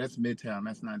together. That's Midtown.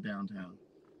 That's not downtown.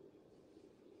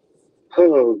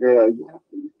 Oh girl.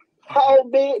 How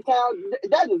Midtown?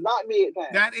 That is not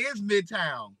Midtown. That is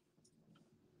Midtown.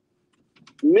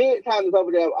 Midtown is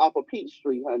over there off of Peach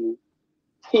Street, honey.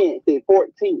 10th and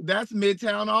 14th. That's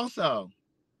Midtown also.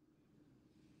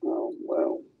 Oh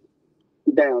well,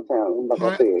 downtown. Like I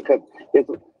Huh? said, because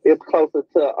it's closer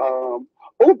to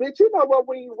Oh, bitch! You know what?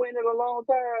 We ain't win in a long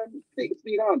time. 6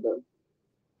 feet under.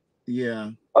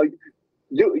 Yeah. Oh,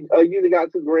 you got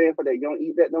 $2,000 for that? You don't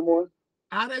eat that no more.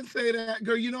 I didn't say that,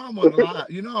 girl. You know I'm on the live.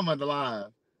 You know I'm on the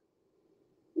live.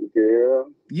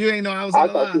 Girl, You ain't know I was on I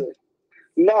the thought live. you.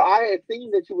 No, I had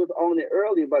seen that you was on it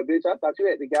earlier, but bitch, I thought you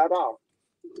had to get off.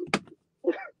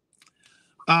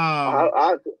 Um,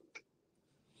 I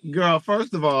girl.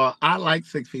 First of all, I like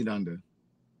 6 feet under.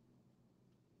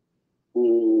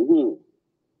 mm-hmm.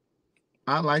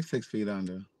 I like 6 feet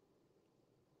under.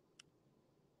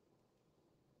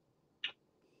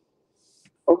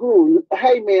 Oh,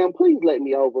 hey man, please let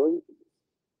me over.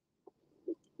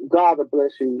 God will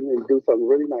bless you and do something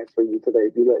really nice for you today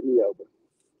if you let me over.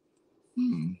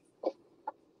 Hmm.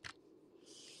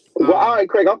 Well, all right,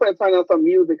 Craig, I'm going to turn on some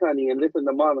music, honey, and listen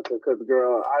to Monica because,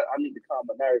 girl, I need to calm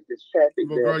my nerves. This traffic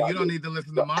Well, there girl, you about don't this. need to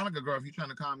listen to Monica, girl. If you're trying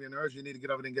to calm your nerves, you need to get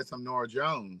over there and get some Nora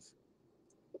Jones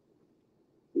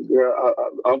Girl,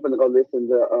 I'm going to go listen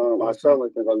to, or I some sure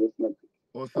going to go listen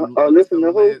or to, some listen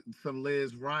to who? Some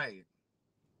Liz Wright.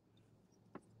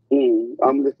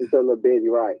 I'm listening to Little Betty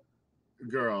Wright.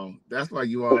 Girl, that's why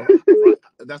you all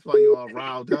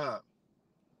riled up.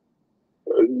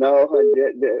 No, honey,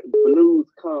 that blues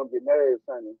calm your nerves,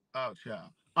 honey. Oh, child.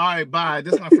 All right, bye.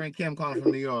 This is my friend Kim calling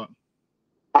from New York.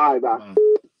 All right, bye. Bye.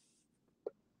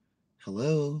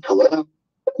 Hello. Hello?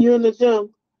 You in the gym?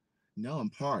 No, I'm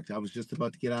parked. I was just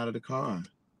about to get out of the car.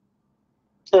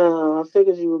 I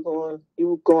figured you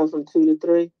were going from 2 to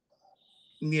 3.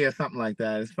 Yeah, something like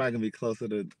that. It's probably gonna be closer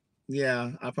to.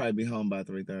 Yeah, I'll probably be home by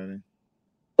 3:30.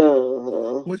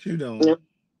 What you doing? No,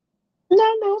 no,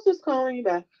 I was just calling you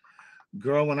back.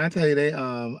 Girl, when I tell you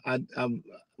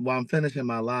while I'm finishing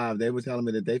my live, they were telling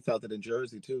me that they felt it in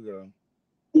Jersey too, girl.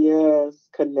 Yes,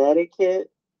 Connecticut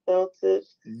felt it.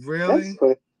 That's Really?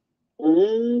 good.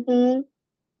 Mm-hmm.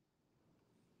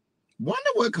 Wonder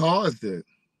what caused it.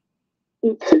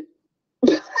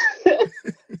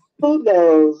 Who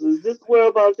knows? Is this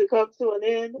world about to come to an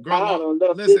end? Girl, I don't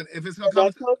know. listen, if it's gonna I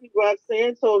come to, told you,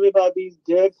 Roxanne told me about these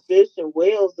dead fish and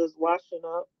whales that's washing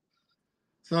up.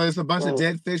 so it's a bunch of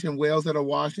dead fish and whales that are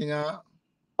washing up.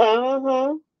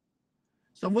 Uh-huh.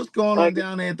 So what's going on Like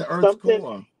down there at the Earth's something.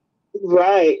 core?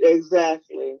 Right,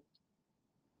 exactly.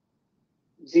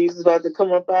 Jesus about to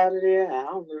come up out of there? I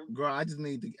don't know. Girl, I just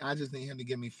need him to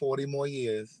give me 40 more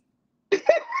years.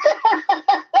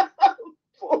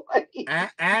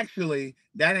 Actually,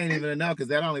 that ain't even enough because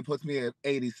that only puts me at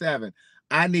 87.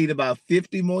 I need about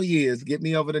 50 more years. Get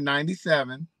me over to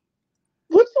 97.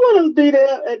 What you want to be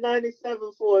there at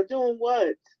 97 for? Doing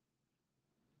what?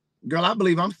 Girl, I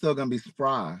believe I'm still gonna be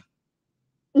spry.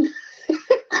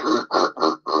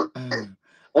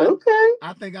 Okay.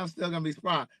 I think I'm still gonna be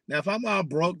spry. Now, if I'm all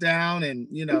broke down and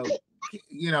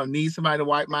need somebody to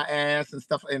wipe my ass and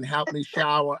stuff and help me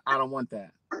shower, I don't want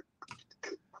that.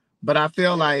 But I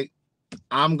feel like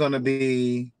I'm gonna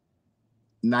be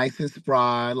nice and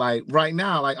spry. Like right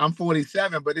now, like I'm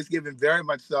 47, but it's giving very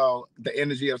much so the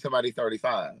energy of somebody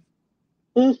 35.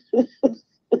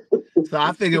 So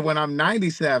I figure when I'm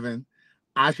 97,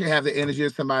 I should have the energy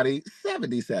of somebody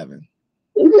 77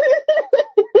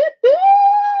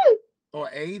 or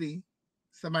 80.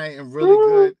 Somebody in really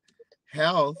good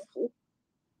health.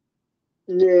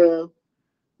 Yeah.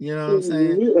 You know what I'm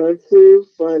saying? You are too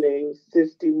funny.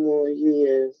 50 more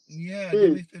years. Yeah,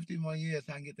 give me 50 more years.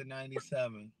 I can get to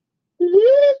 97.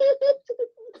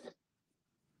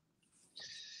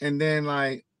 And then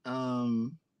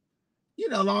long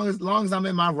as I'm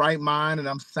in my right mind and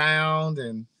I'm sound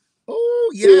and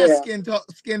yes, Yeah.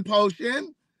 Skin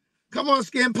Potion. Come on,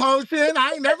 Skin Potion.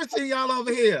 I ain't never seen y'all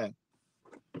over here.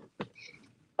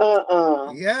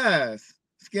 Yes.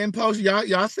 Skin Potion.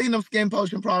 Y'all seen them Skin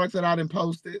Potion products that I done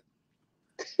posted?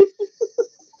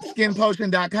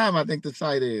 Skinpotion.com, I think the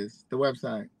site is, the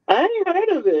website. I ain't heard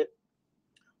of it.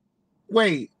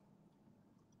 Wait.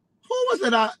 Who was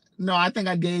it? No, I think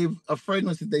I gave a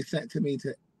fragrance that they sent to me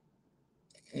to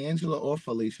Angela or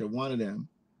Felicia, one of them.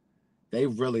 They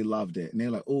really loved it. And they're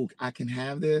like, oh, I can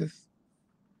have this?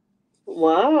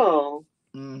 Wow.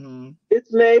 Mm-hmm.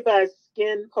 It's made by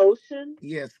Skin Potion?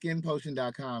 Yeah,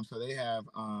 skinpotion.com. So they have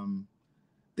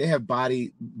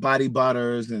body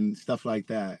butters and stuff like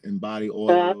that, and body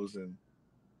oils and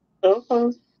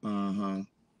uh-huh.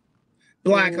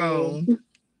 Black owned.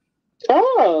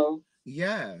 Oh.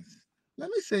 Yes. Let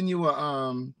me send you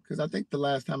a because I think the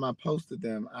last time I posted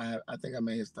them, I think I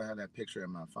may have still had that picture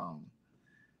in my phone,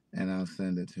 and I'll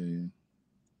send it to you.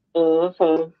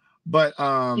 Uh-huh. But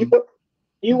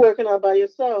you working out by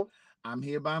yourself? I'm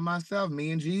here by myself, me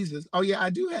and Jesus. Oh yeah,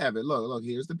 I do have it. Look,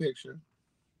 here's the picture.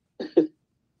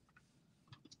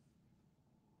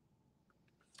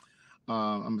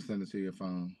 I'm gonna send it to your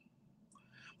phone.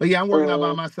 But yeah, I'm working out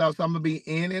by myself, so I'm gonna be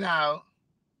in and out.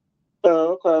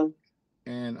 Oh, okay.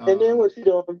 And then what you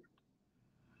doing?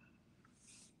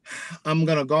 I'm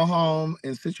gonna go home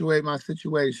and situate my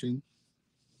situation.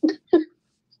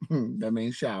 That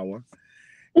means shower.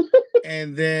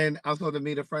 And then I'm supposed to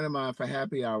meet a friend of mine for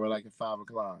happy hour, like at 5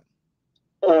 o'clock.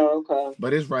 Oh, okay.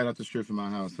 But it's right up the street from my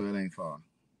house, so it ain't far.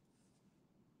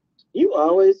 You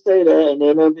always say that and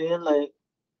then I'm being late.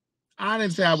 I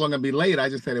didn't say I wasn't gonna be late. I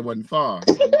just said it wasn't far.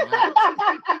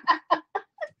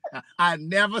 I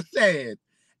never said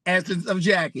Essence of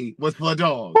Jackie was for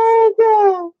dogs. Oh,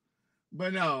 God.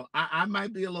 But no, I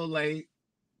might be a little late,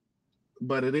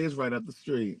 but it is right up the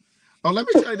street. Oh, let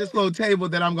me show you this little table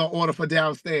that I'm gonna order for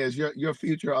downstairs, your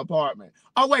future apartment.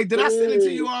 Oh wait, did I send it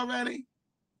to you already?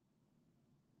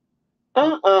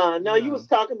 No, you was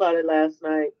talking about it last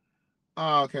night.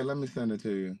 Oh, okay, let me send it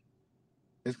to you.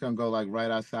 It's gonna go like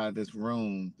right outside this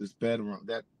room, this bedroom.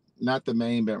 That not the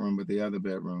main bedroom, but the other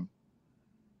bedroom.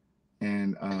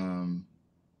 And I'm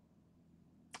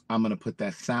gonna put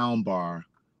that sound bar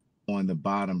on the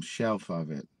bottom shelf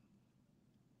of it.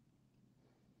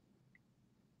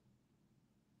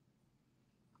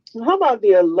 How about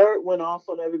the alert went off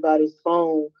on everybody's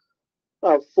phone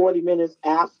about 40 minutes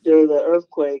after the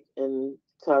earthquake and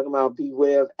talking about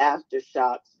beware of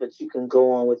aftershocks, but you can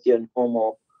go on with your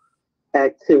normal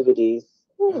activities.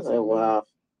 That's Like, wow. nice.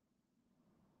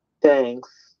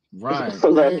 Thanks. Right.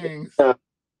 For Thanks.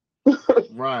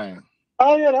 Right.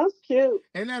 Oh yeah, that's cute.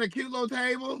 Isn't that a cute little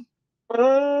table?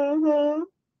 Uh-huh.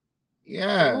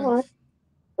 Yes.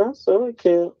 That's really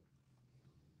cute.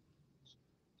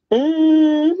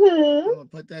 I'm gonna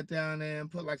put that down there and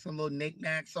put like some little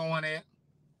knickknacks on it.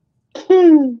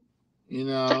 You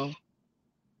know.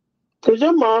 Does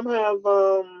your mom have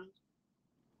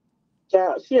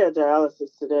she had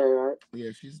dialysis today, right?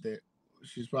 Yeah, she's there.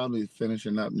 She's probably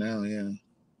finishing up now, yeah.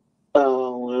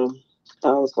 Oh well,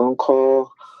 I was gonna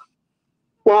call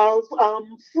while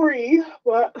I'm free,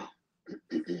 but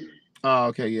Oh,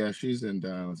 okay, yeah, she's in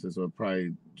dialysis or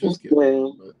probably just getting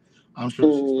on, but I'm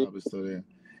sure she's probably still there.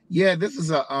 Yeah, this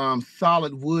is a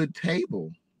solid wood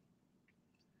table.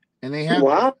 And they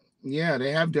have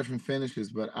they have different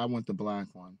finishes, but I want the black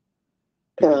one.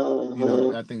 Because, you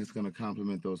know, I think it's gonna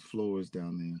complement those floors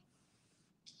down there.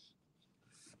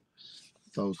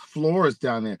 Those floors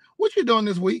down there. What you doing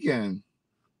this weekend?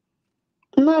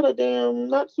 Not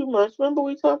too much. Remember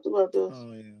we talked about this.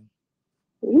 Oh yeah.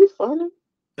 You funny.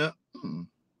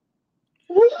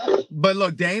 But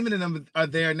look, Damon and them are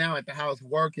there now at the house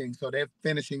working, so they're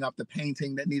finishing up the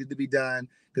painting that needed to be done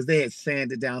because they had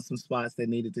sanded down some spots that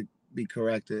needed to be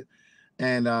corrected.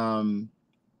 And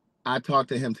I talked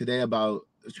to him today about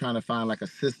trying to find like a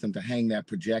system to hang that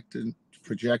projector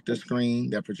screen,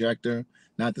 that projector,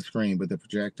 not the screen, but the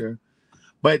projector.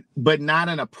 But not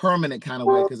in a permanent kind of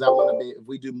way, because I want to be, if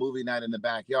we do movie night in the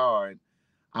backyard,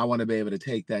 I want to be able to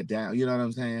take that down. You know what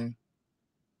I'm saying?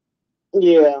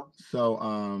 Yeah. So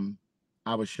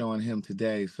I was showing him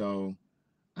today, so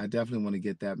I definitely want to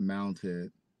get that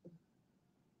mounted.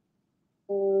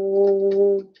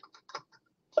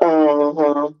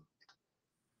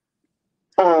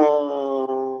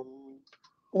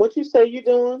 What you say you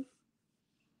doing?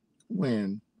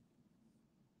 When?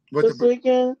 This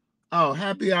weekend? Oh,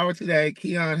 happy hour today.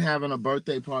 Keon having a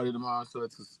birthday party tomorrow, so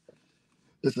it's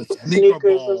a sneaker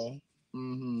ball.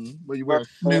 Where you wear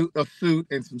a suit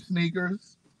and some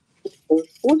sneakers.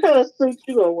 What kind of suit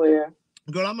you gonna wear?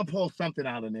 Girl, I'm gonna pull something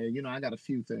out in there. You know, I got a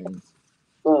few things.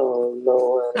 Oh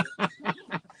Lord.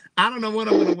 I don't know what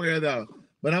I'm gonna wear though,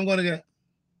 but I'm gonna get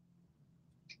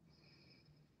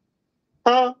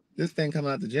Huh? this thing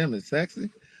coming out the gym is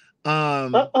sexy.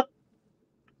 Uh, uh,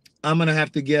 I'm gonna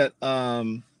have to get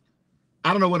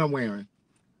I don't know what I'm wearing.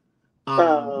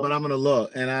 But I'm gonna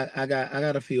look, and I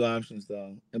got a few options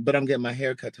though. But I'm getting my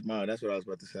hair cut tomorrow. That's what I was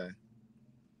about to say.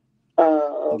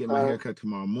 I'm getting my hair okay. cut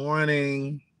tomorrow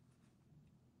morning.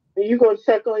 You gonna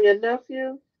check on your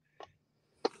nephew?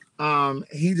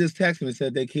 He just texted me and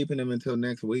said they're keeping him until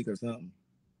next week or something.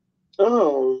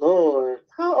 Oh Lord.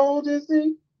 How old is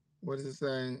he? What does it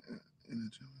say?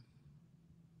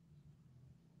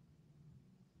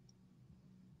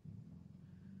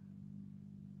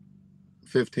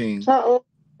 15. How old?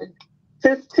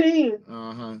 15.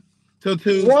 Till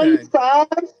One Tuesday. five.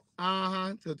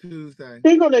 Till Tuesday.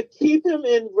 They gonna keep him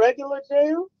in regular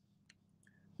jail?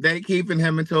 They keeping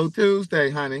him until Tuesday,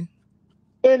 honey.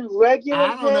 In regular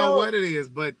I don't know jail? what it is,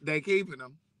 but they keeping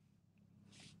him.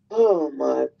 Oh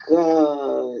my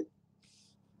God.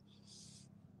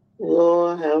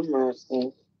 Lord have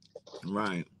mercy.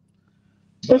 Right.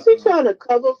 Was But he trying to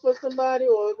cover for somebody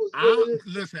or it was really his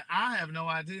listen, I have no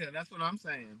idea. That's what I'm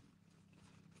saying.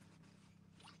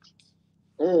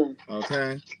 mm,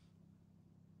 Okay.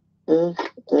 mm,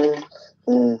 mm,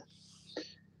 mm.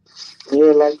 Yeah,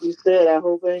 like you said, I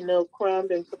hope ain't no crime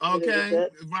been committed with Okay.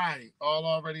 that. Right. All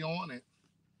already on it.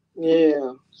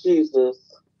 Yeah, Jesus.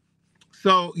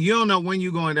 So you don't know when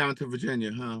you're going down to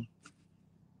Virginia, huh?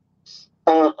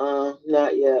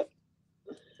 Not yet.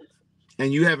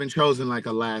 And you haven't chosen like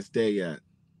a last day yet.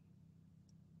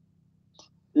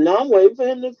 No, I'm waiting for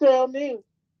him to tell me.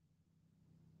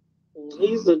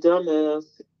 He's Oh. a dumbass.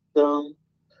 Dumb.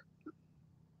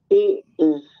 He,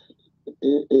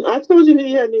 I told you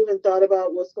he hadn't even thought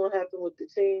about what's going to happen with the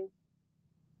team.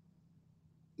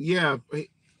 Yeah.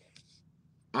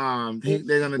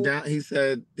 They're gonna down. He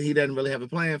said he doesn't really have a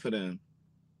plan for them.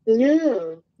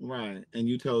 Yeah. Right. And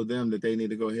you told them that they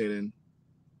need to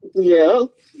Yeah.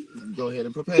 go ahead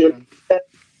and Get prepare. that.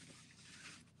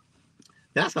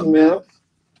 That's a Yeah. mess.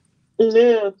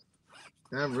 Yeah.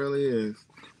 That really is.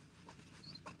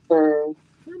 Um,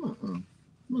 Where my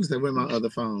where my other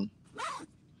phone?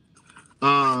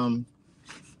 Um,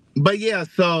 but yeah,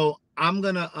 so I'm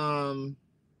gonna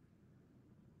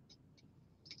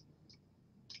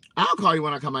I'll call you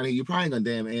when I come out of here. You probably ain't gonna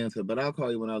damn answer, but I'll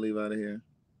call you when I leave out of here.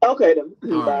 okay then.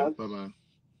 All Bye. right, bye-bye.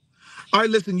 All right,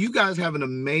 listen, you guys have an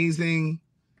amazing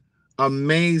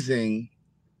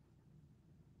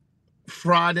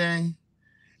Friday,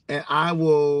 and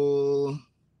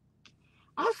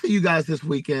I'll see you guys this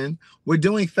weekend. We're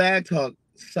doing Fag Talk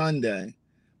Sunday,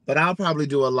 but I'll probably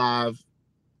do a live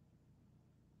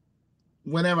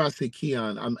whenever I see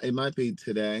Keon. It might be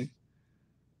today.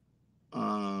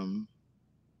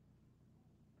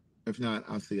 If not,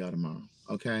 I'll see y'all tomorrow.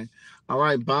 Okay. All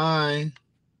right. Bye.